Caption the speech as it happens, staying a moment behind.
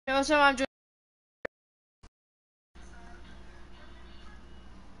so I'm just.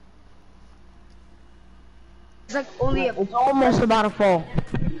 It's like only a. It's almost about to fall.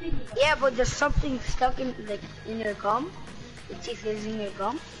 Yeah, but there's something stuck in in your gum. The teeth is in your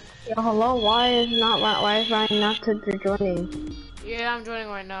gum. Yo, hello. Why is Ryan not to joining? Yeah, I'm joining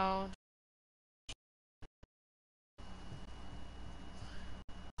right now.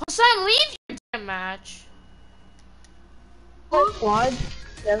 Hassan, leave your damn match. Squad.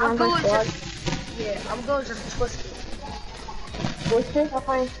 I'm going just. Yeah, I'm going just twist it. Twist it?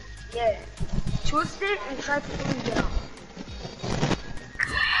 Okay. Yeah. Twist it and try to pull it out.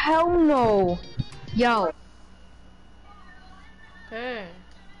 Hell no. Yo. Hey.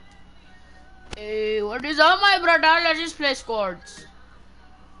 Hey, what is up, my brother? Let's just play squads.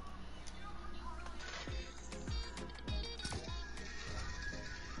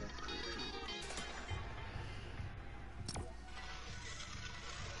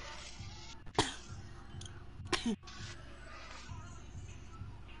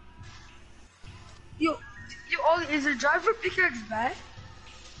 Yo, Ollie, is the driver pickaxe bad?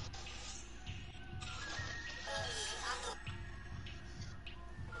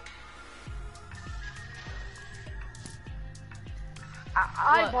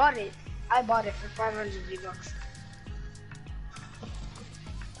 I bought it. I bought it for 500 V-Bucks.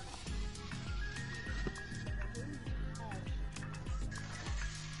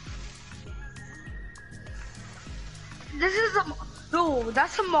 This is a no.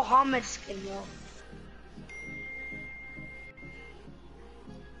 That's a Muhammad skin, yo.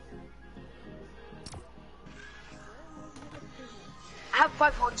 I have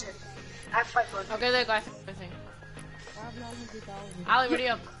 500. I have 500. Okay, there, guys. I think. Ali, ready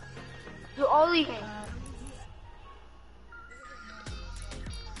up. You Ollie.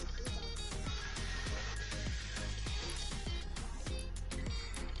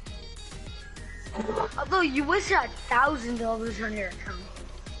 Although you wish you had $1,000 on your account.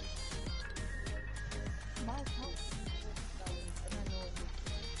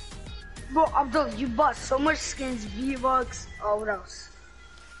 Bro, Abdul, you bought so much skins, V-Bucks, oh, what else?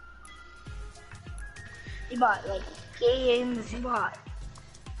 You bought, like, games, you bought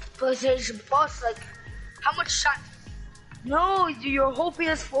PlayStation Plus, like, how much shot? No, your whole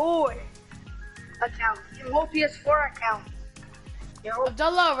PS4 account. Your whole PS4 account.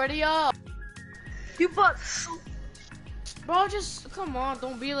 Abdullah, ready up. You bought so... Bro, just, come on,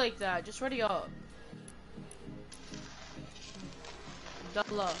 don't be like that. Just ready up.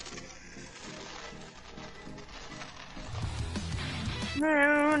 Abdullah. No,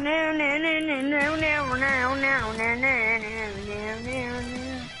 no, no, no, no, no, no, no, no, no, no,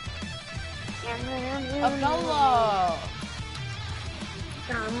 Abdullah!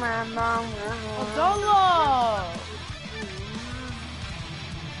 Abdullah!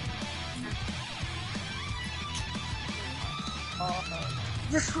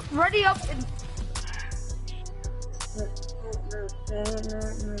 Just ready up and...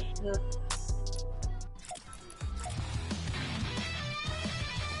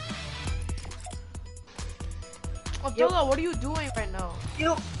 Abdullah, what are you doing right now?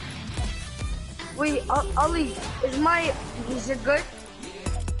 Yo, wait, Ali, is it good?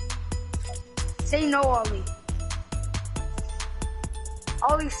 Say no, Ali.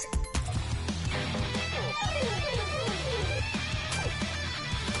 Ali,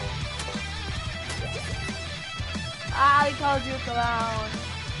 Ali called you a clown.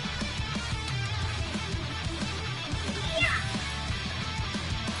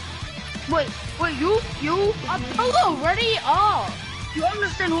 wait, you? Abdullah, ready up. You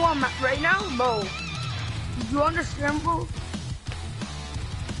understand who I'm at right now, bro? You understand, bro?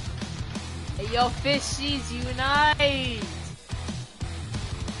 Hey, yo, fishies, unite.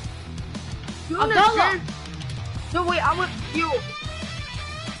 You Abdullah. understand? No, wait, I'm with you.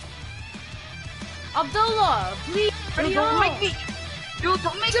 Abdullah, please, ready Don't up. make me. Dude,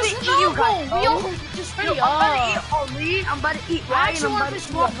 don't make Just me eat you guys. yo, just ready up. I'm about to eat Ali. I'm about to eat I Ryan. actually I'm want about to to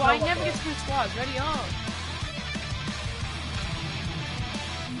squad, eat bro. I Abdullah, never bro. get to play squads. Ready up.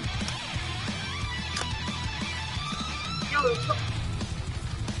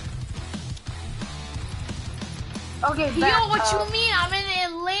 Okay, Yo, back, what you mean? I'm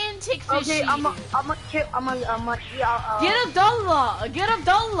in Atlantic fishy. Okay, I'm a Get Abdullah. Get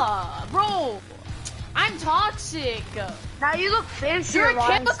Abdullah. Bro, I'm toxic. Now you look fancy, There are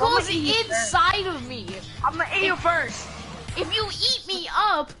Ryan, so chemicals I'ma eat you first. inside of me. I'm gonna eat you first. If you eat me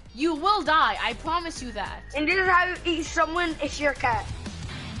up, you will die. I promise you that. And this is how you eat someone if you're a cat.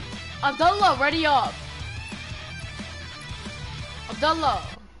 Abdullah, ready up. Abdullah.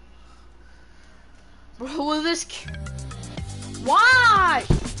 Bro, will this... Why?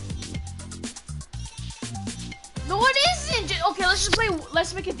 okay, let's just play.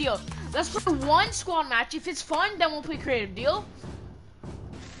 Let's make a deal. Let's play one squad match. If it's fun, then we'll play creative. Deal?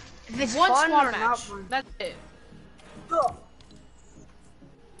 If it's One fun squad or match. not fun. That's it.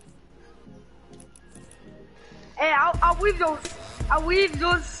 Hey, I'll weave those. I'll weave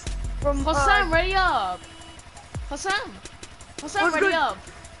those from. Hossam, ready up. Hossam, What's ready good? up.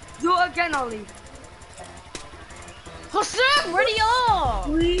 Do it again, I'll leave. Hossam, ready up.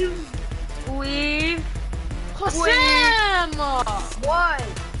 Weave. Hossam, What?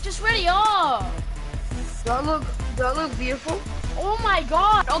 just ready up. Do I look beautiful? Oh my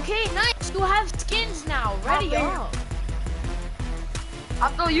god. Okay, nice. You have skins now. Ready Okay. up. I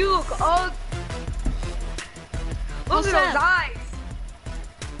thought you look ugly. Look at Hossam. those eyes.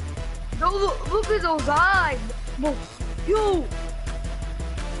 No, look at those eyes. No, you.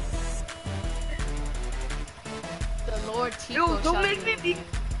 The Lord Tico. Yo, don't shall make me do. be.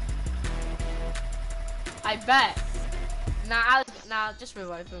 I bet. Nah, just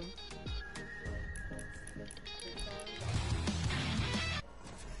revive him.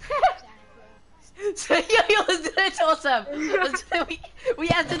 So, yo, let's do that to Hossam. We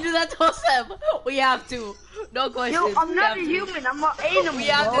have to do that to Hossam. We have to. No question. Yo, I'm We not have a to. human. I'm an animal. We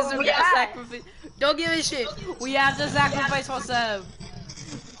have bro. to Yeah. sacrifice. Don't give a shit. We have to sacrifice Hossam.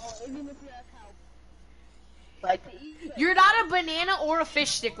 Like, You're not a banana or a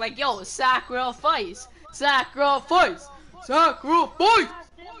fish stick. Like, yo, sacrifice. Sacrifice. Sacrifice.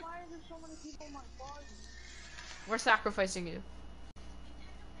 We're sacrificing you.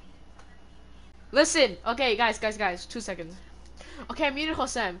 Listen, okay, guys, 2 seconds. Okay, I muted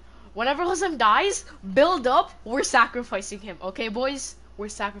Hossam. Whenever Hossam dies, build up, we're sacrificing him. Okay, boys? We're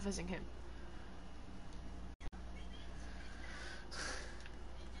sacrificing him.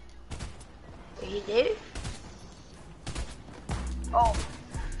 he did? Oh.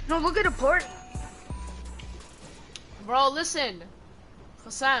 No, look at the party. Bro, listen.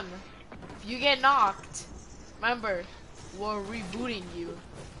 Hossam, if you get knocked, remember, we're rebooting you.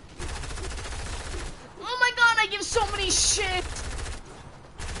 Oh my god, I give so many shit!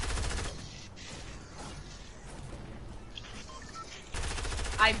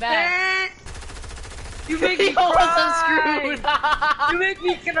 I bet. Man, you make me Yo, Hossam's cry. screwed! You make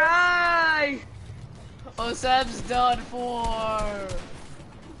me cry. Hossam's done for.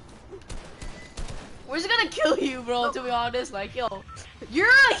 We're just gonna kill you, bro, to be honest. Like, yo, you're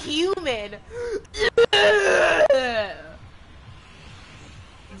a human!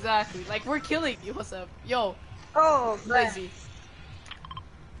 Exactly. Like, we're killing you, Hossam. Yo, Oh, man.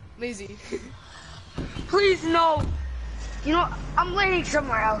 Lazy. Please, no. You know, I'm landing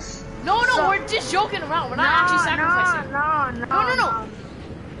somewhere else. No, So- we're just joking around. We're not actually sacrificing. No.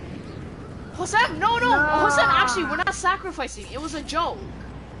 Hossam, no. No. Hossam, actually, we're not sacrificing. It was a joke.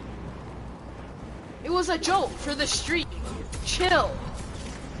 It was a joke for the stream. Chill.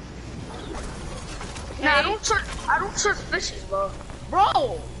 Okay? Nah, I don't trust fishes, bro.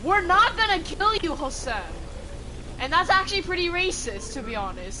 Bro, we're not gonna kill you, Hossam. And that's actually pretty racist, to be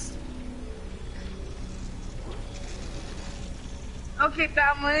honest. Okay, but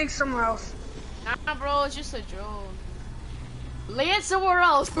I'm landing somewhere else. Nah, bro, it's just a joke. Lay it somewhere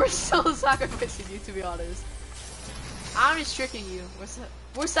else. We're still sacrificing you, to be honest. I'm just tricking you.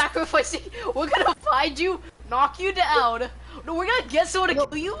 We're sacrificing. We're gonna find you, knock you down. No, we're gonna get someone to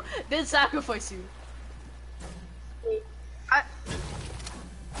kill you, then sacrifice you.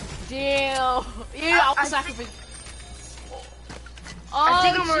 Damn. Yeah, I'll sacrifice. I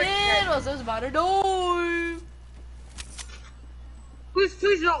think Oh I'm already shit! dead. I was about to die.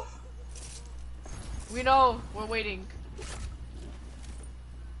 Please, no. We know. We're waiting.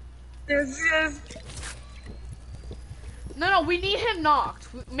 Yes. No, we need him knocked.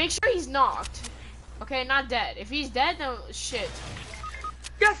 Make sure he's knocked. Okay, not dead. If he's dead, then shit.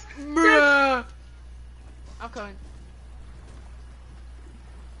 Yes. Bruh. I'm coming.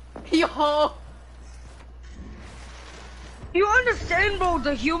 Yo. You understand, bro?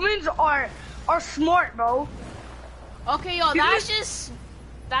 The humans are smart, bro. Okay, yo, You that just-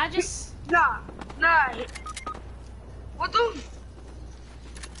 just. Nah. What the?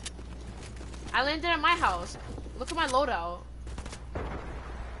 I landed at my house. Look at my loadout.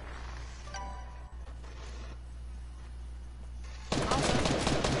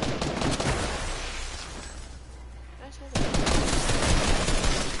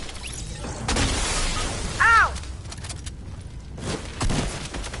 Ow!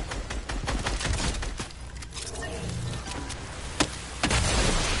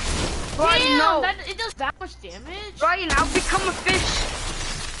 Right Damn, now, it does that much damage? right now, become a fish.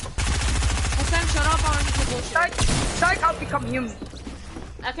 Sam, shut up on the bullshit. Psych, I'll become human.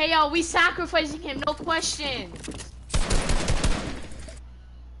 Okay, yo, we sacrificing him, no question.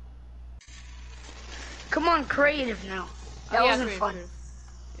 Come on, creative now. That wasn't fun.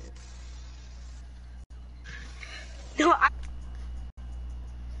 No,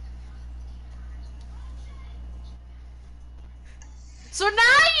 So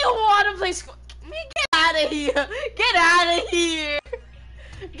now you want to play get out of here! Get out of here!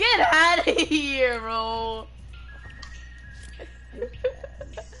 Get out of here, bro!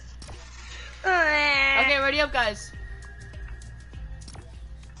 Okay, ready up, guys.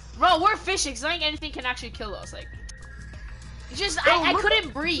 Bro, we're fishing. It's not like anything can actually kill us. Like, just I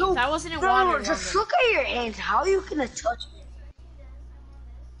couldn't breathe. No, I wasn't in water. No, just look at your hands. How are you gonna touch me?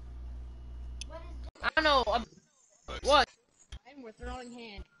 I don't know. What? We're throwing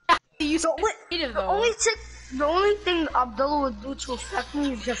hands. You The only thing Abdullah would do to affect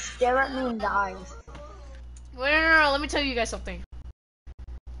me is just stare at me in the eyes. Wait, no. Let me tell you guys something.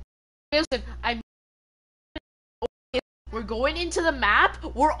 Listen, we're going into the map.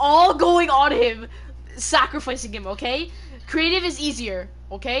 We're all going on him, sacrificing him. Okay? Creative is easier.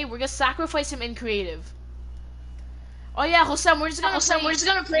 Okay? We're gonna sacrifice him in creative. Oh yeah, Hosam, we're just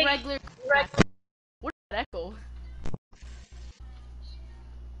gonna play regular. What did that echo?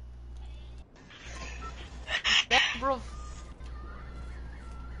 Yeah, bro.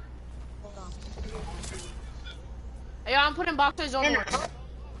 Hold on. Hey, I'm putting boxers on.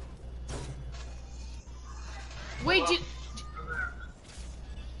 Wait,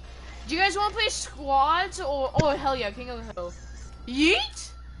 do you guys want to play squads or oh hell yeah, King of the Hill?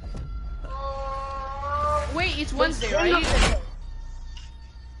 Yeet? Wait, it's Wednesday, right?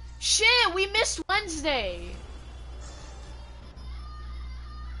 Shit, we missed Wednesday.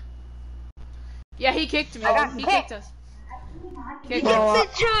 Yeah, he kicked me. He kicked us. He kicked me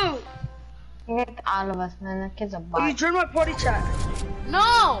too. He kicked all of us, man. That kid's a bot. Oh, you joined my party chat.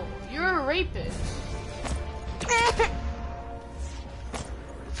 No, you're a rapist.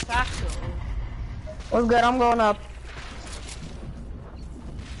 Factual. What's good? I'm going up.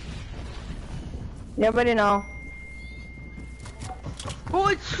 You already know. Oh,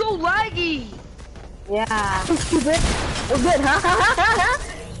 it's so laggy. Yeah. Stupid. What's good, huh?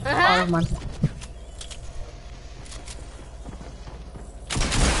 Oh, man.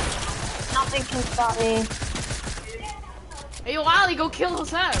 Nothing can stop me. Hey, Wally, go kill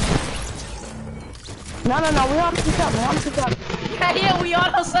Hosam. No, we on pick up. Yeah, we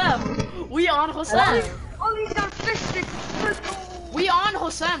on Hosam. We on Hosam. Oh, he's got fish sticks. We on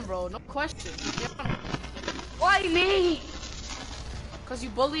Hosam, bro. No question. Why me? Cause you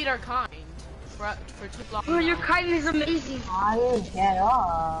bullied our kind for too long. Bro, your kindness is amazing. Why you get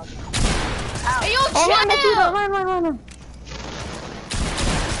up? Hey, yo, chill! Run.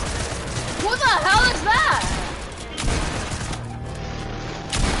 Who the hell is that?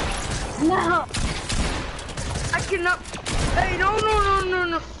 No. I cannot. Hey, no.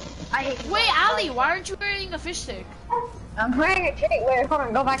 I hate you. Wait, Ali, why aren't you wearing a fish stick? I'm wearing a cape. Wait, hold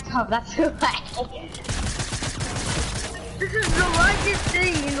on. Go back to up. That's too late. This is the largest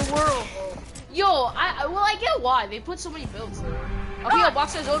thing in the world. Yo, I get why they put so many builds there. Okay, yo,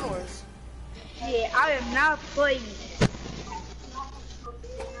 Boxer Zone Wars. Yeah, I am not playing.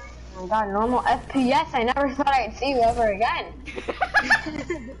 Oh my god, normal FPS. I never thought I'd see you ever again.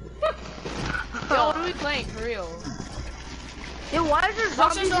 Yo, what are we playing for real? Yo, why is there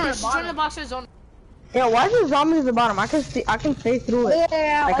Boxer zombies Zone, in the join the bottom? Boxer Zone. Yeah, why is there zombies at the bottom? I can see through it.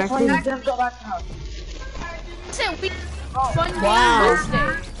 Yeah, like I see. Just go back to house. Listen, we fun game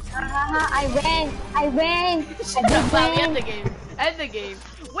Wednesday. I win. End the game.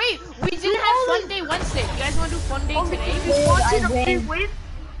 Wait, we didn't have Fun Day Wednesday. You guys want to do Fun Day today? If you wanted a free win,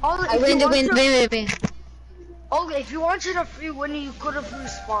 I win to win. Okay, if you wanted a free win, you could have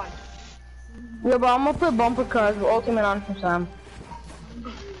respawned. Yeah, but I'm gonna put bumper cars with ultimate on for Sam.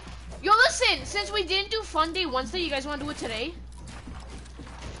 Yo, listen, since we didn't do Fun Day Wednesday, you guys want to do it today?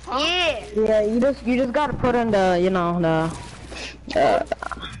 Huh? Yeah. Yeah, you just gotta put in the, the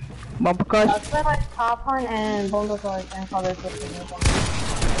bumper cars. I'll play like top one and bumper cars and color system.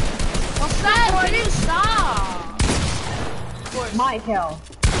 What's that? Why do you stop? My kill.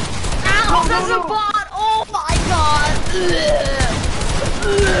 Ow, that's a bot! Oh my god!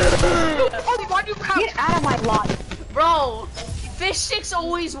 Oh, why do you count? Get out of my lot. Bro, fish sticks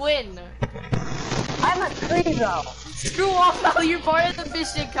always win. I'm a tree though. Screw off now, you're part of the fish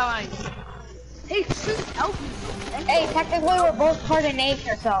stick kind. Hey, help me. Hey, technically we're both part of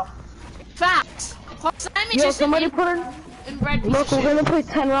nature, so. Facts. Simon Yo, just somebody put in. Inbred piece Look, of we're shit. gonna play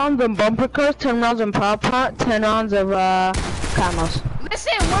 10 rounds of bumper cars, 10 rounds of power pot, 10 rounds of camos.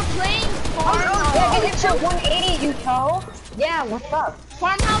 Listen, we're playing Farmhouse. Yeah, get it to 180, you toe. Yeah, what's up?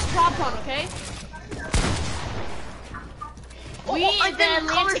 Farmhouse Prop Hunt, okay? We I the didn't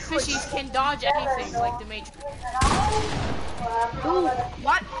color Atlantic switch. fishies can dodge anything like the Matrix. Dude,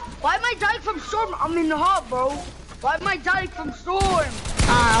 why am I dying from storm? I'm in the hub, bro. Why am I dying from storm?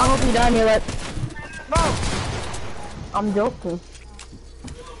 I hope you done here, Bro, I'm joking.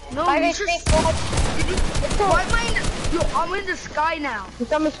 no, you should... Why am I in the... Yo, I'm in the sky now.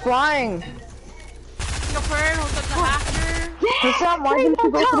 Hussam is flying. The bird was like the hacker. Hussam, why didn't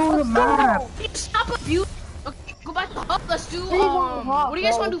you go through the map? Stop abuse. Okay, go back to the hub. Let's do what do you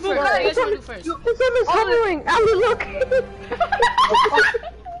guys want to do first? What do you guys want to do first? Hussam is hovering. Ali, look.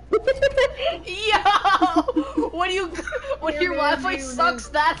 Yo, when your Wi-Fi sucks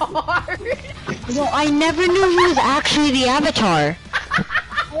that hard. Yo, I never knew he was actually the Avatar.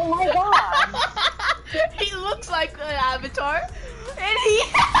 Oh my god. He looks like an avatar, and he.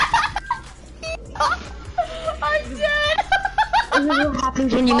 I'm dead. This is what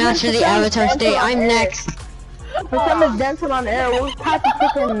happens when you master the Avatar state. I'm next. Hussam is dancing on air. We'll have to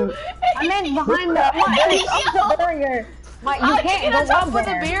freaking... I meant behind the barrier. You can't go on top of the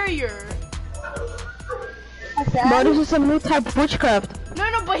barrier. Bro, this is some new type of witchcraft. No,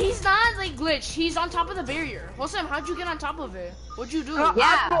 but he's not like glitched. He's on top of the barrier. Hosam, how'd you get on top of it? What'd you do?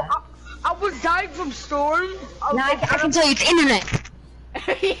 I was dying from storm. I can tell you, it's internet.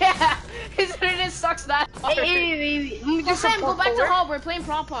 Yeah, his internet sucks that hard. Hey, let me do Hosam, some go back to parkour. hub. We're playing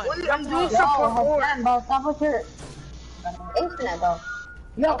prop hunt. I'm doing some parkour. Stop with your internet, though.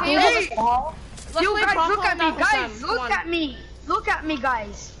 Yo, Okay, Hey! Let's Yo, play guys, prop look hunt at me, without guys. Hosam. Come Look on. at me. Look at me,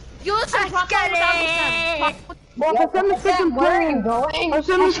 guys. You listen, prop hunt without Hosam. Bro, Hussam is freaking playing.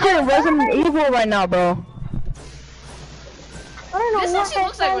 Hussam is playing Resident Evil right now, bro. This actually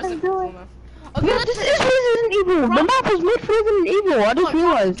looks like Resident Evil. Okay, Yeah, this is Resident Evil. The map was made for Resident Evil. I just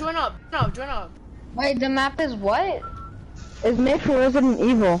realized. Join up. No, join up. Wait, the map is what? It's made for Resident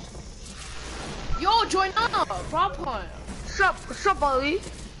Evil. Yo, join up. Prop hunt. What's up, Ollie?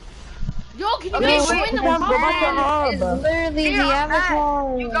 Yo, can you Okay, guys wait, join the Hussam, prop go back to hunt? hub. It's literally Here, the I'm back.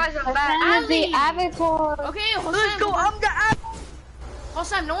 Avatar. You guys are back. Hassan is the Ali. Avatar. Okay, Let's Hosam. go. I'm the app.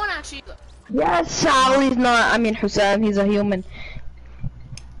 Hosam, no one actually. Yes, Ali's not. I mean, Hussam, he's a human.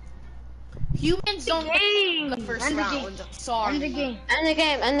 Humans don't Game. the first End the round. game. Sorry. End the game. End the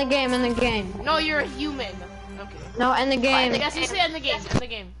game, end the game, end the game. No, you're a human. Okay. No, end the I game. guess you say end the game. End the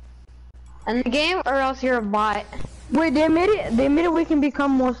game. End the game or else you're a bot. Wait, they made it. They made it. We can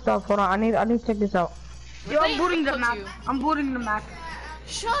become more stuff. Hold on. I need to check this out. Yo, I'm booting the Fuck map. you. I'm booting the map.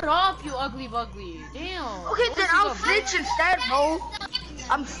 Shut up, you ugly bugly. Damn. Okay, then What's I'll up? snitch instead, bro.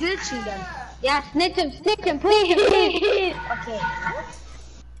 I'm snitching then. Yeah, snitch him, please, please. Okay.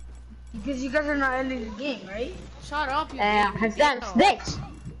 Because you guys are not ending the game, right? Shut up, you. Hassan, Damn. snitch.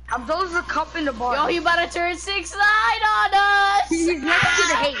 I'm those the cup in the bar. Yo, he about to turn 6-9 on us. He's next to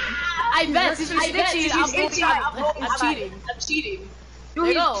the hate. I bet if he's snitching, I'm cheating. I'm cheating. Yo,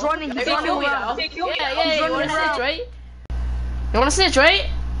 There you go. he's running. He's There you running go, around. you know. He's Yeah, you running wanna snitch, around. right? You wanna snitch, right?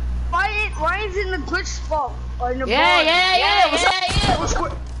 Ryan's in the glitch spot. Or in the bar. Yeah. Which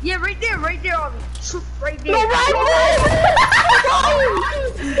one? Yeah, right there, Ollie. Shoot, right there. Yo,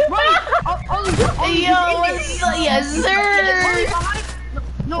 yes, sir.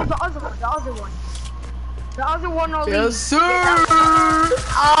 No, the other one. The other one, Ollie. Yes, sir. Yeah,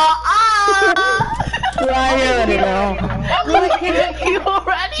 I already know. You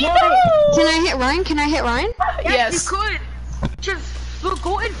already know. Can I hit Ryan? Can I hit Ryan? Yes, you could. Just look,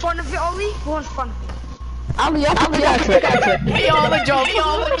 go in front of it, Ollie. Go in front of it. Ali, I got it. Be on the jump.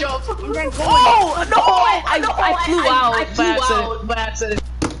 And then go Oh no! I flew out by accident.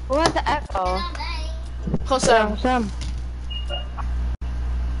 What was the echo? Hosam,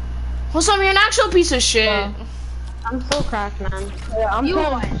 Hussam. you're an actual piece of shit. I'm so cracked, man. Yeah, I'm You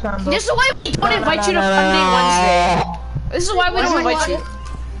telling won. Hussam, bro. This is why we don't invite you to Sunday Wednesday. This is why we don't invite you.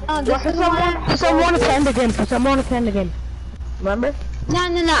 Oh, this is Hussam want to end the game. Hussam want to end the game. Remember? No.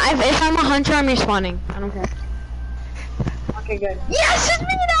 If I'm a hunter, I'm respawning. I don't care. Okay, good. Yes, it's me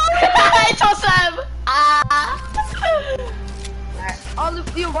now. It's Hosam. Ollie,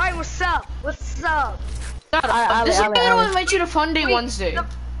 yo, Ryan, what's up? What's up? Shut up. This is why we don't invite you to Funday Wednesday.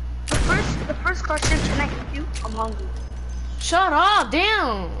 The first question, can I cook you? I'm hungry. Shut up,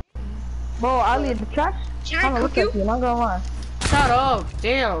 damn. Bro, Ali, the trash. Can I'm I gonna cook look at you? you. Not gonna lie. Shut up,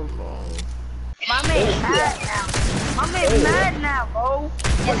 damn. Bro. My man's mad now. My man's mad now, bro.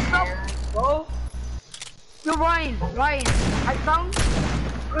 What's up, bro? Yo, Ryan, I found...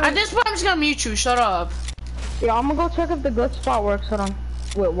 At this point, I'm just gonna mute you. Shut up. Yeah, I'm gonna go check if the good spot works. Hold on.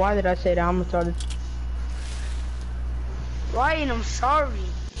 Wait, why did I say that? I'm retarded. Ryan, I'm sorry.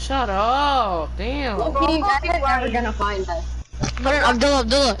 Shut up, damn. Okay, you guys are never gonna find us.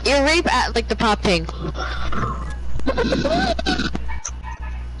 Abdullah, you rape at like the pop thing.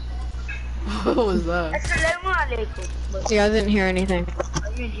 What was that? Assalamualaikum. Yeah, I didn't hear anything.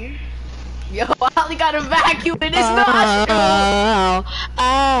 Are you in here? Yo, Ali got a vacuum in his nostril.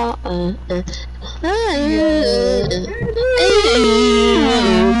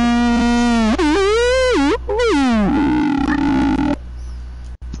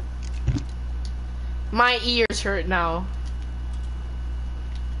 My ears hurt now.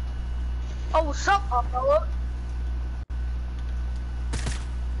 Oh, what's up, Papa?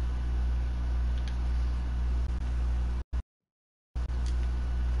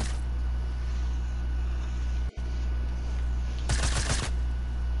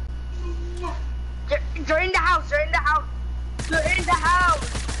 They're in the house. They're in the house. They're in the house.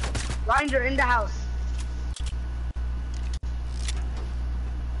 Ryan, they're in the house.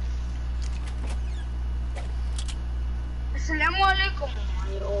 Assalamualaikum.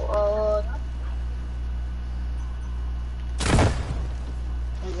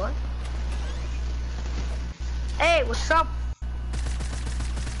 What? Hey, what's up?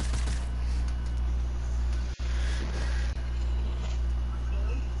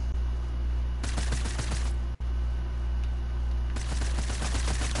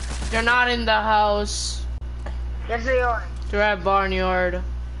 They're not in the house. Yes, they are. They're at Barnyard.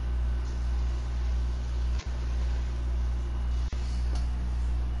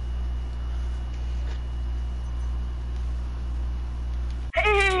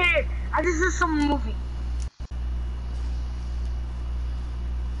 Hey, I just saw some movie.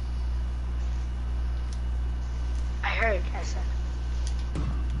 I heard, I said.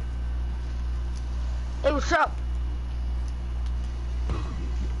 Hey, what's up?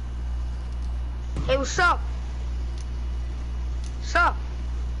 Hey, what's up? What's up?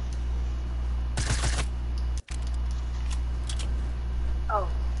 Oh.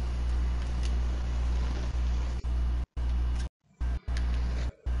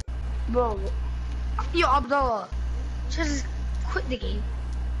 Bro. Yo, Abdullah. Just quit the game.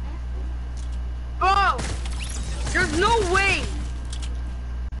 Bro! There's no way!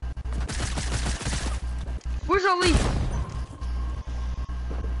 Where's Ali?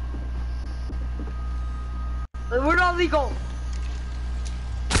 Like, where'd Ali go?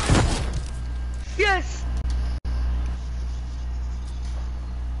 Yes!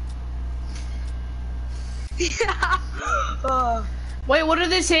 Yeah! Wait, what are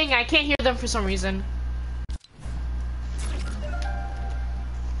they saying? I can't hear them for some reason.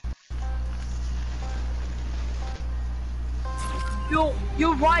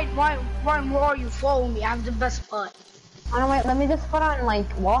 Yo, Ryan, where are you? Follow me, I have the best spot. I don't wait, let me just put on like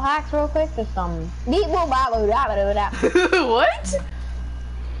wall hacks real quick, just What?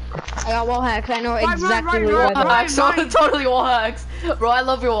 I got wall hacks. I know exactly right, where Wall they're at. hacks, totally wall hacks. Bro, I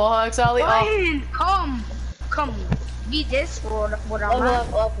love your wall hacks, Ali. Ryan, come. Be this or what I'm at.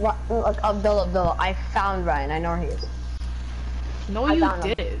 Look, Abdullah, I found Ryan, I know where he is. No, I you found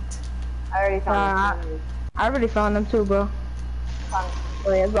him. didn't. I already found him. I already found him too, bro.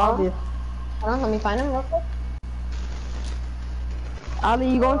 Wait, it's obvious. Hold on, let me find him real quick. Ali,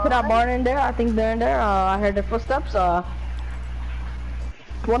 you going to that barn in there? I think they're in there. I heard their footsteps.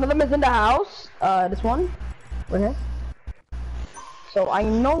 One of them is in the house. This one. Right here. So I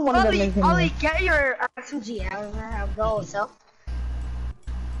know one of them is in Ali, here. get your SMG out. Abdul, what's up?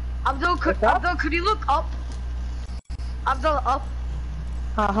 Abdul, What's up? could you look up? Abdul, up.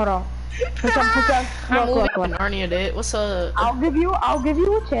 Hold on. Push up. I'm Look, moving Narnia it. What's up? I'll give you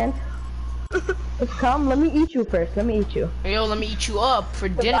a chance. Just come, let me eat you first. Let me eat you. Yo, let me eat you up for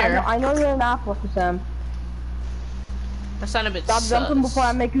dinner. I know you're an apple, Sam. That sounded a bit Stop jumping before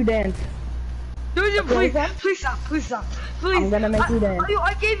I make you dance. Dude, please stop. Please. I'm gonna make you dance.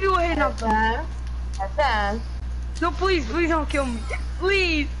 I gave you a hint, Abdul. Sam. No, please don't kill me.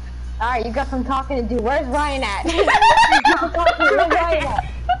 Please. Alright, you got some talking to do. Where's Ryan at? Where's Ryan at?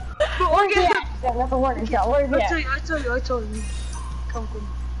 Where's he at? That's a warning shot. Where's he at? I told you. Come.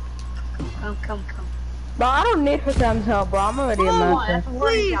 Bro, I don't need for Sam's help, bro. I'm already a master.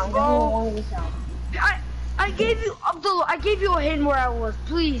 Please, bro. I gave you, Abdullah, I gave you a hint where I was.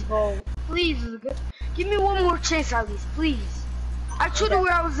 Please, bro. Please, give me one more chance at least, please. I told you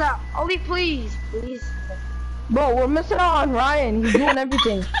where I was at. Ali, please. Bro, we're missing out on Ryan. He's doing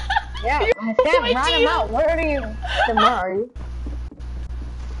everything. Yeah, Sam, run him out. Where are you? Sam, where are you?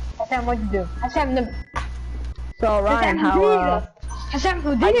 Sam, what'd you do? Sam, so Ryan, how Sam,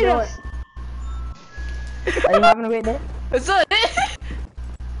 who did it? Are you having a great day? What's up?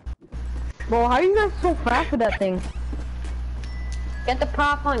 Bro, how are you guys so fast with that thing? Get the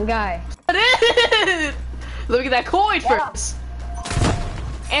prop on guy. Look at that coin first.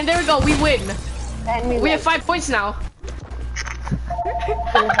 And there we go, we win. And me We like, have 5 points now.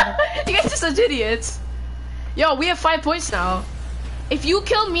 You guys are such idiots. Yo, we have 5 points now. If you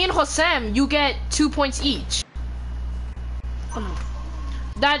kill me and Hosam, you get 2 points each.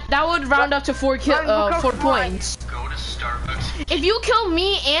 That would round up to 4 points. Go to Starbucks. If you kill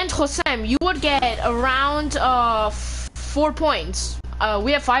me and Hosam, you would get around 4 points.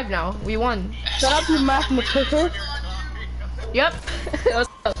 We have 5 now. We won. shut up, you mathematician. Yep.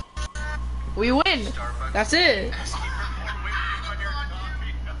 We win. That's it.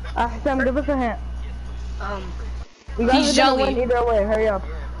 Sam, give us a hint. You guys He's are gonna jelly. win either way. Hurry up.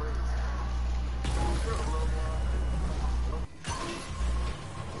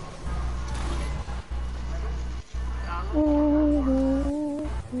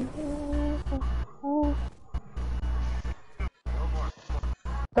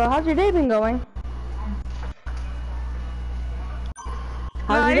 So how's your day been going?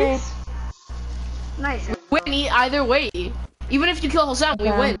 How's your day? Nice. Win either way. Even if you kill Hosam, we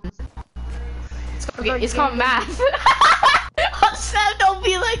Okay. win. It's called math. Hosam, don't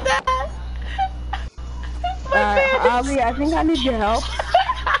be like that. Ali, I think I need your help.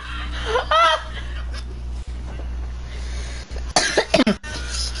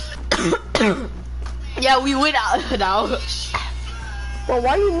 Yeah, we win out now. Well,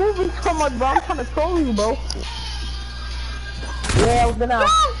 why are you moving so much, bro? I'm trying to troll you, bro. Yeah, we're gonna.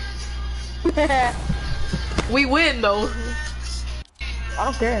 We win though. I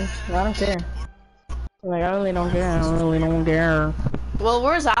don't care. I don't care. Like, I really don't care. I really don't care. Well,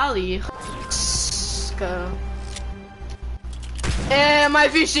 where's Ali? Go. Eh, my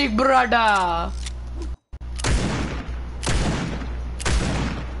fishing brother.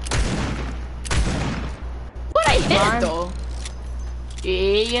 What I hit Mine. though?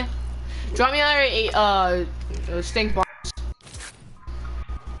 Yeah. Drop me another stink box.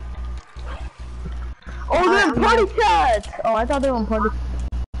 Oh, they're in party chat! Oh, I thought they were in party.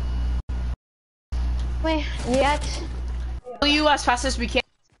 Wait, yet? Kill you as fast as we can.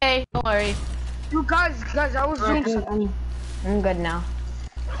 Hey, don't worry. You guys, I was doing something. I'm good now.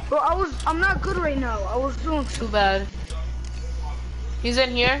 Bro, I'm not good right now. I was doing Too bad. He's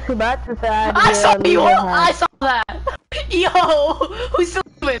in here. Too bad, too sad. I saw leave you. it home. I saw that. Yo, who's still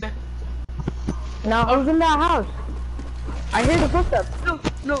living? Now, who's in that house? I hear the footsteps. No.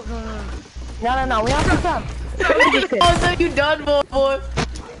 No, we have to stop. Oh, so you done, boy.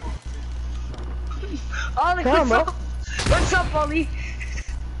 Ollie, Come on, what's bro. up? What's up, Ollie?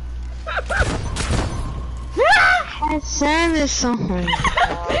 Sam is so hungry.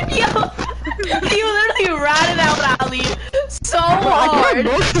 Yo, you literally ratted out Ali so I can't hard.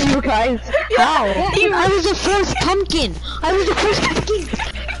 both of you guys. How? I was the first pumpkin. I was the first pumpkin.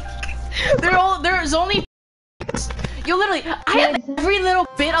 There's only. You literally, I have every little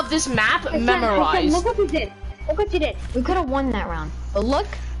bit of this map memorized. Look what you did. Look what you did. We could have won that round. But look.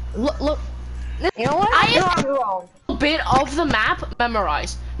 You know what? I have You're wrong. a bit of the map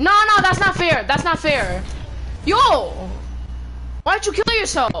memorized. No, that's not fair. That's not fair. Yo, why'd you kill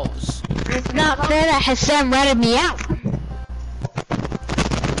yourselves? It's not fair that Hassan ratted me out.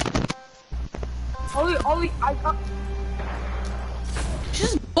 Ollie, I got.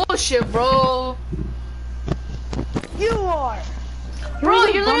 Just bullshit, bro. You are. Bro,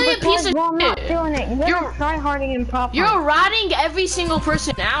 you're literally a piece of I'm not shit. doing it. You're- You're tryharding and proper. You're ratting every single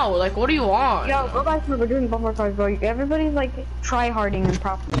person out. Like, what do you want? Yo, go back to we're doing bumper cars, bro. Everybody's like tryharding and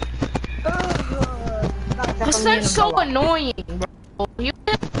proper. Hassan's so annoying, bro.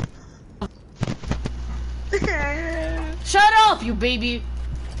 Shut up, you baby.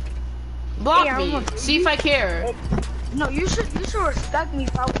 Block Hey, me. I'm a- See if I care. No, you should respect me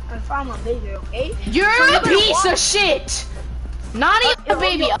if I'm a baby, okay? You're So a better piece watch- of shit. Not even a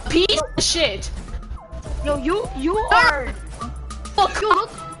baby, a piece of shit. Yo, you are. Look,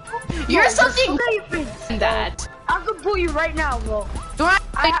 you're something Look at your face. than that. I could pull you right now, bro. Do I?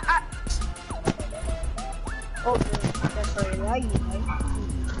 Oh, that's right.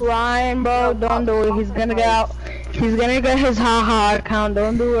 Ryan, bro, don't do it. He's gonna get out. He's gonna get his haha account.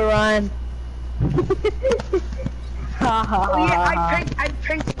 Don't do it, Ryan. Ha Oh yeah, I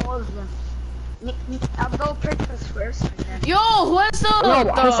pranked all of them. I'll go prank this first. Yo, who has the?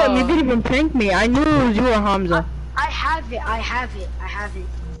 No, I said you didn't even prank me. I knew it was you or Hamza. I have it.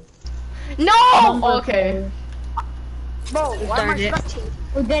 No. Okay. Bro, why am I Darn it. spectating?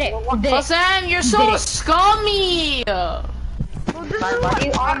 We did it. We did it. Hassan, you're so did it. scummy. Bro, this is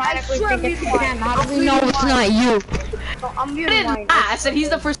You what automatically I think swear it's Sam. How do we know it's not you? No, I'm I muting didn't Ryan. ask, and he's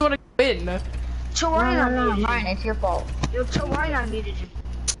the first one to win. Chill, Ryan, I muted him. Ryan, it's your fault. Yo, chill, Ryan, I muted him.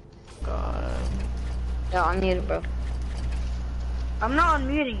 God. No, I'm muted, bro. I'm not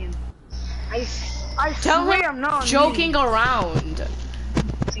unmuting him. I Tell swear him I'm not joking around.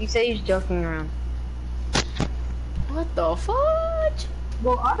 You say he's joking around. What the fudge?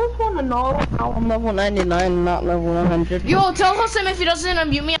 Well, I just want to know how I'm level 99 and not level 100. Yo, tell Hosam if he doesn't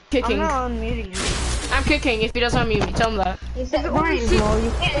unmute me, I'm I'm kicking. not unmuting you. I'm kicking if he doesn't unmute me. Tell him that. He said, Only Ryan, say, well, you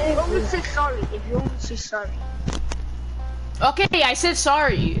if you only can't. say sorry. If you only say sorry. Okay, I said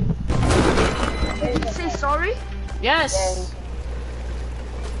sorry. Did you say sorry? Yes.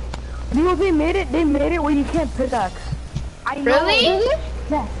 You know, they made it where you can't pickaxe. I know. Really?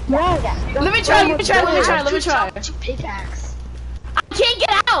 Yeah. Yeah. Let me try. Let me try. Jump to pickaxe. I can't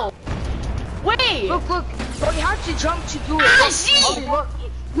get out. Wait. Look. But you have to jump to do it. Ah, Look, shit. look.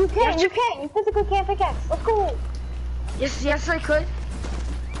 You can't. You physically can't pickaxe. Let's go. Yes, I could.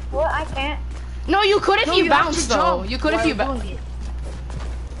 Well, I can't. No, you could if No, you have bounce to though. jump You could if while you bounce. doing it.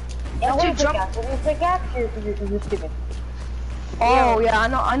 Yeah, Have to what jump. pickaxe? If you pickaxe, you're stupid. Oh, yeah, I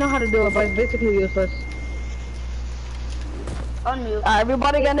know how to do it, but it's basically useless. Unmute.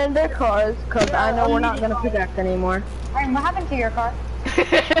 Everybody get in their cars, because I know we're not going to pickaxe anymore. Ryan, what happened to your car?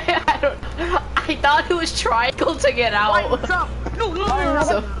 I thought it was triangle to get Why, out. what's up? No.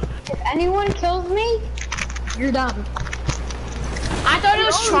 So, If anyone kills me, you're done. I thought it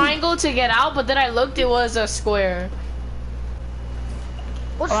was triangle to get out, but then I looked, it was a square.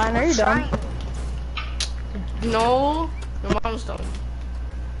 What's Oh, I know you're done. No, your mom's done.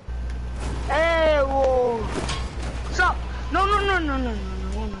 Hey, whoa. What's up? No.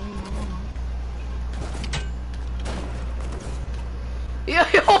 Yo,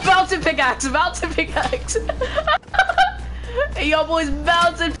 bouncing pickaxe. Hey, yo, boys,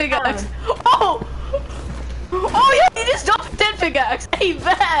 bouncing pickaxe. Oh, yeah, he just dropped 10 pickaxe. Hey,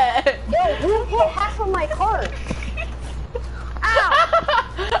 bad. Yo, you hit half of my car.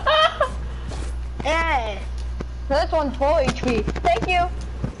 Ow. Hey. This one's full HP. Thank you.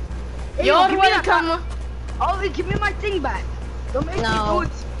 Yo, give me wanna that come? Oh, give me my thing back. Don't make No. me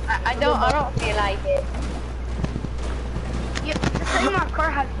do it. I don't feel like it. Yeah, just say my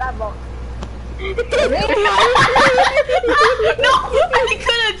car has bad luck. No, I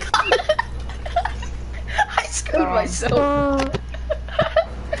couldn't got it. I screwed myself.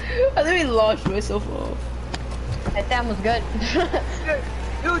 I literally launched myself off. That damn was good.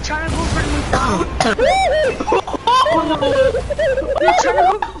 Yo, trying to go for me. Yo, trying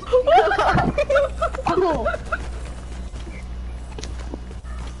to go.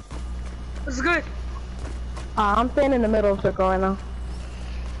 What's good? I'm staying in the middle of the circle right now.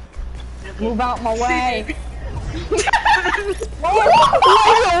 Move out my way.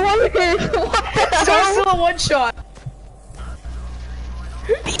 Star's still a one shot.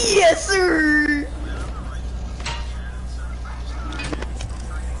 Yes, sir.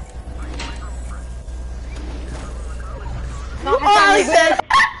 No, Oh, he said.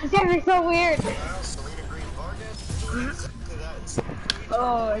 This game is so weird.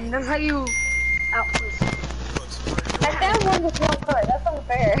 Oh, and that's how you outpush. That damn one's a small car. That's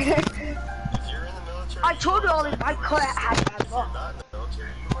unfair. I told you already my car has bad luck.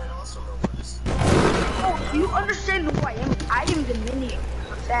 Oh, do you understand who I am? I am the minion.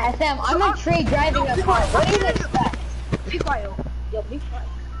 Sam, I'm a tree driving a car. What do you expect? Be quiet. Yo, be quiet.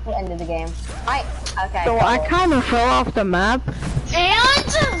 The end of the game. Okay. So I kind of fell off the map.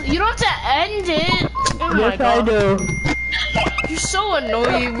 And you don't have to end it. Oh my Yes, I god. do. You're so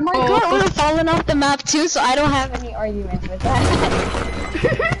annoying, My bro. car would have fallen off the map too, so I don't have any arguments with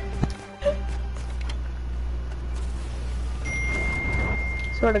that.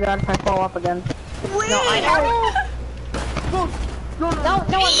 Swear to God, if I fall off again. Wait! No, I know. No, No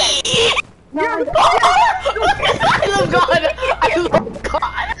one's dead. No one's dead. I love God. I love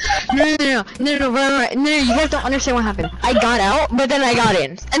God. No, you guys don't understand what happened. I got out, but then I got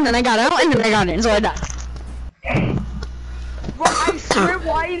in. And then I got out, and then I got in, so I died. Bro, I swear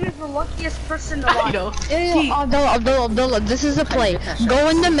Ryan is the luckiest person I alive. know. Abdullah, this is a play. Go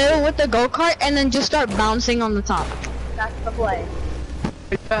in the middle with the go-kart, and then just start bouncing on the top. That's the play.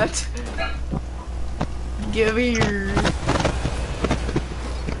 That. Give here.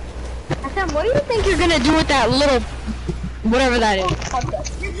 Sam, what do you think you're gonna do with that little, whatever that is?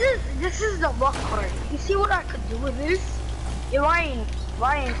 This is the luck card. You see what I could do with this? Yeah, Ryan,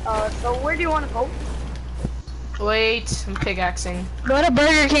 so where do you want to go? Wait, I'm pickaxing. Go to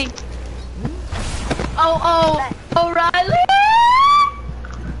Burger King. Oh, O'Reilly!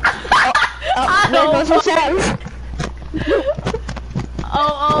 There goes Sam.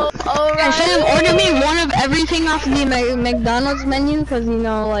 O'Reilly! Sam, order me one of everything off the McDonald's menu, cause you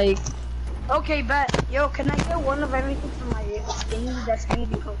know, like. Okay, bet. Yo, can I get one of everything from my thing that's gonna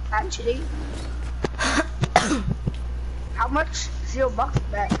be called Fat today? How much? $0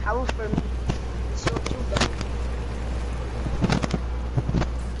 back. I was for me. $2.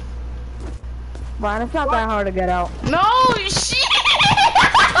 Ryan, it's not that hard to get out. No, shit!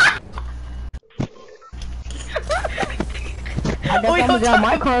 I guess I'm gonna get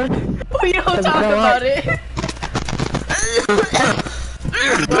my card. We don't talk about it.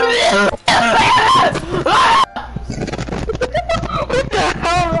 What the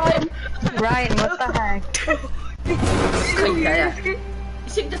hell, Ryan? Ryan, what the heck?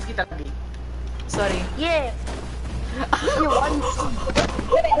 Isigdas kita lagi. Sorry. Yeah. You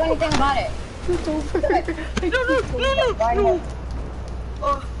didn't do anything about it. No.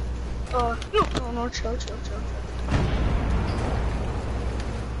 No, chill.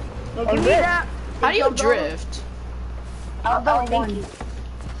 No, give me that. How do you drift? Abdullah, thank you.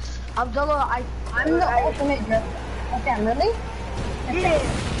 Abdullah, I'm the ultimate drifter. Okay, really? yeah,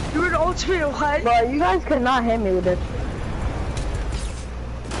 you're the ultimate what? Bro, you guys could not hit me with this.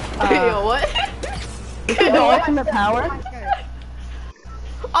 Yo, what? The ultimate power?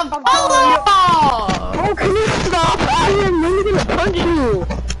 Abdullah! Oh, can you stop? I am really gonna punch you.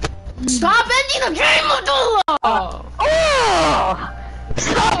 Stop ending the game, Abdullah! Oh!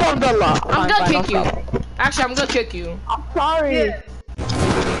 Stop, Abdullah! I'm gonna Fine, kick you. I'll stop. Actually, I'm gonna kick you. I'm sorry. Yeah.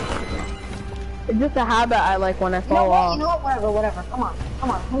 It's just a habit I like when I You know fall what? off. You know what? Whatever. Come on.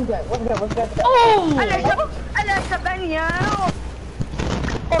 Who's good? What's good? Oh! Alex Sabania.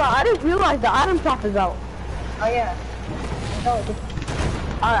 Hold on, I just realized the item shop is out. Oh yeah.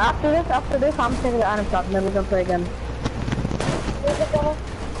 After this, I'm taking the item shop and then we're gonna play again.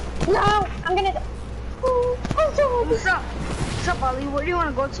 No, I'm gonna. What's up, Ali? Where do you want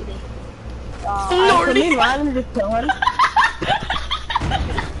to go today? For me, Ryan is just chilling.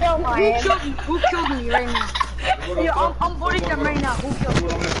 Who killed me right now? Yeah, I'm voting them right now. Who killed me?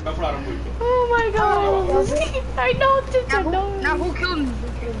 Oh my god! I know this. Now who killed me?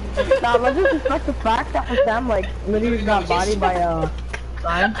 Nah, let's just respect the fact that Sam like literally got bodied by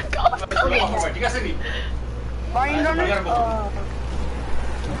Ryan. Ryan done it?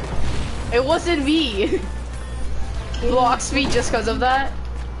 It wasn't me. Blocks me just because of that.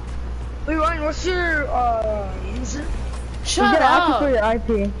 Wait, Ryan, what's your user? Shut You get access up. for your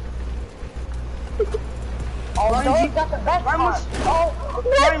IP. Oh, no, you got the best Ryan, part. what's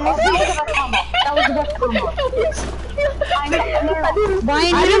That was the best combo.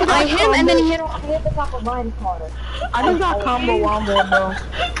 Brian hit him, I hit him, and then he hit the top of Brian's corner. I just got combo wombo, bro.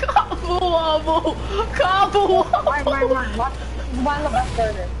 Combo wobble. Combo wobble. Ryan, What's Brian the best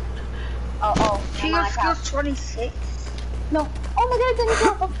starter? Oh. King of Skills 26. No. Oh my god,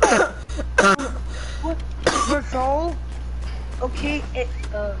 it's Resolve. Okay,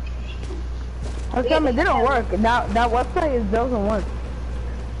 How come it didn't work? That website doesn't work.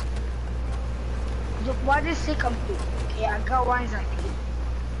 why did it say complete? Okay, I got Ryan's IP.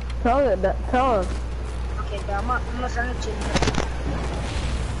 Tell her. Okay, but I'm gonna send it to you.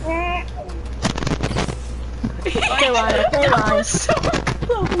 Okay, Ryan. So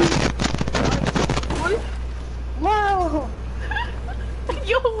close. Wow.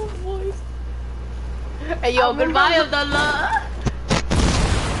 Yo, boys. Hey, yo, goodbye, Abdullah.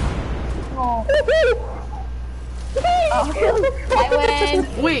 I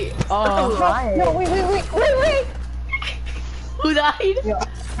win. Wait. Ryan. No, wait. Who died?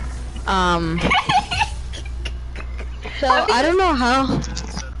 So, I don't know how.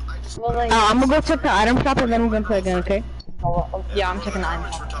 I'm gonna go check the item shop and then we're gonna play again, okay? Yeah, I'm checking the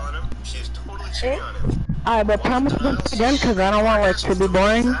item shop. Alright, but promise to play again because I don't want it to be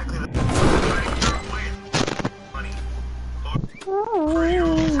boring.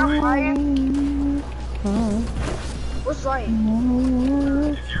 What's Ryan?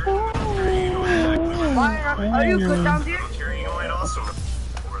 Ryan, are you good down there? You might also know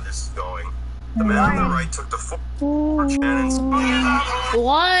where this is going. The man on the right took the cannons.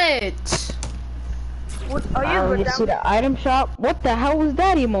 What? What, are you good You down see there? the item shop? What the hell was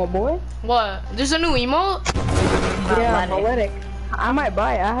that emote, boy? What? There's a new emote? Yeah, Poetic. I might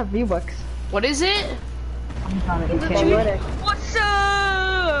buy it. I have V-Bucks. What is it? Poetic. What's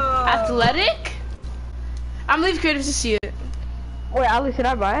up? Athletic? I'm leaving creative to see it. Wait, Ali, should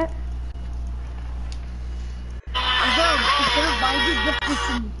I buy it? I'm gonna buy this, gift it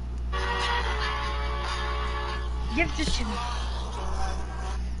to me. Gift it to me.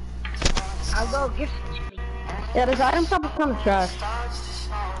 I'll go gift it to me. Yeah, this item shop is kind of trash.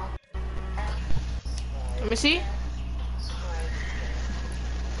 Let me see.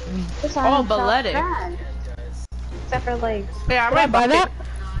 This Oh, item shop's balletic. bad. Except for like. Yeah, I Should I might buy buy that? it.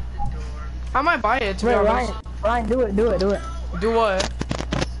 I might buy it to be Wait, honest. Ryan, do it. Do what?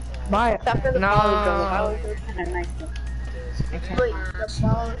 Buy it. Except for the Nah. volleyball. Volleyball's kind of nice. Wait, the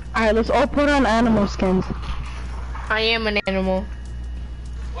ball. Alright, let's all put on animal skins. I am an animal.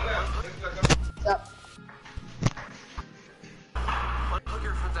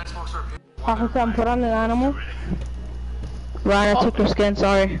 Hassan, put on an animal. Ryan, I took your skin,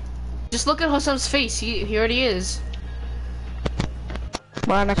 sorry. Just look at Hassam's face. He already is.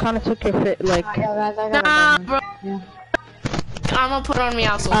 Ryan, I kinda took your fit, like... Nah, bro. I'm gonna put on me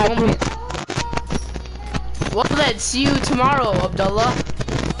also. Well then, see you tomorrow, Abdullah.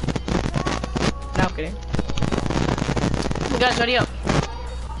 No, I'm kidding. You guys ready up?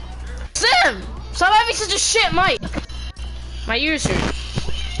 Sam! Stop having such a shit mic! My ears hurt.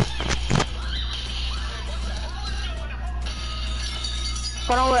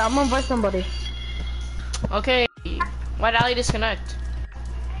 Hold on, wait, I'm gonna invite somebody. Okay. Why'd Ali disconnect?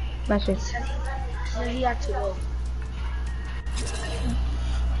 Nice. He had to go.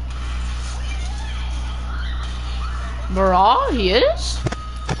 Bra? He is?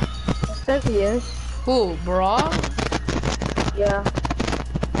 It says he is. Who? Bra? Yeah.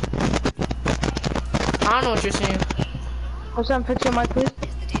 I don't know what you're saying. Hassan, fix your mic, please.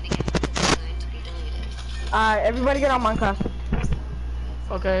 Alright, everybody get on Minecraft.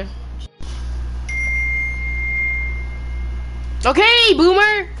 Okay. Okay,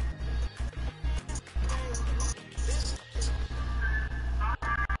 boomer!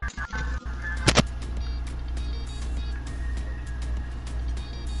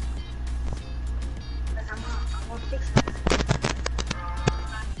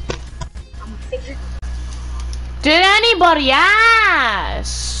 Did anybody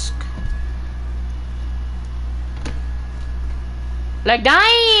ask? Like,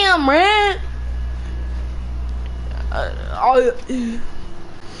 damn, man.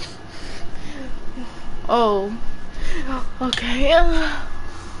 Oh. Okay.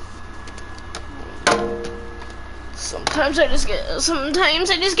 Sometimes I just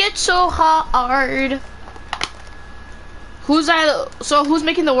get so hard. Who's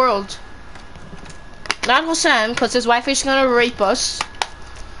making the world? Not Hassan, because his wife is gonna rape us.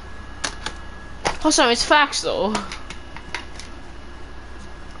 Hassan, it's facts though.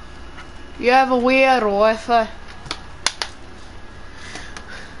 You have a weird Wi-Fi.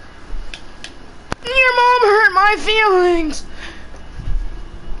 Your mom hurt my feelings.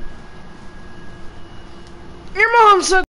 Your mom sucked.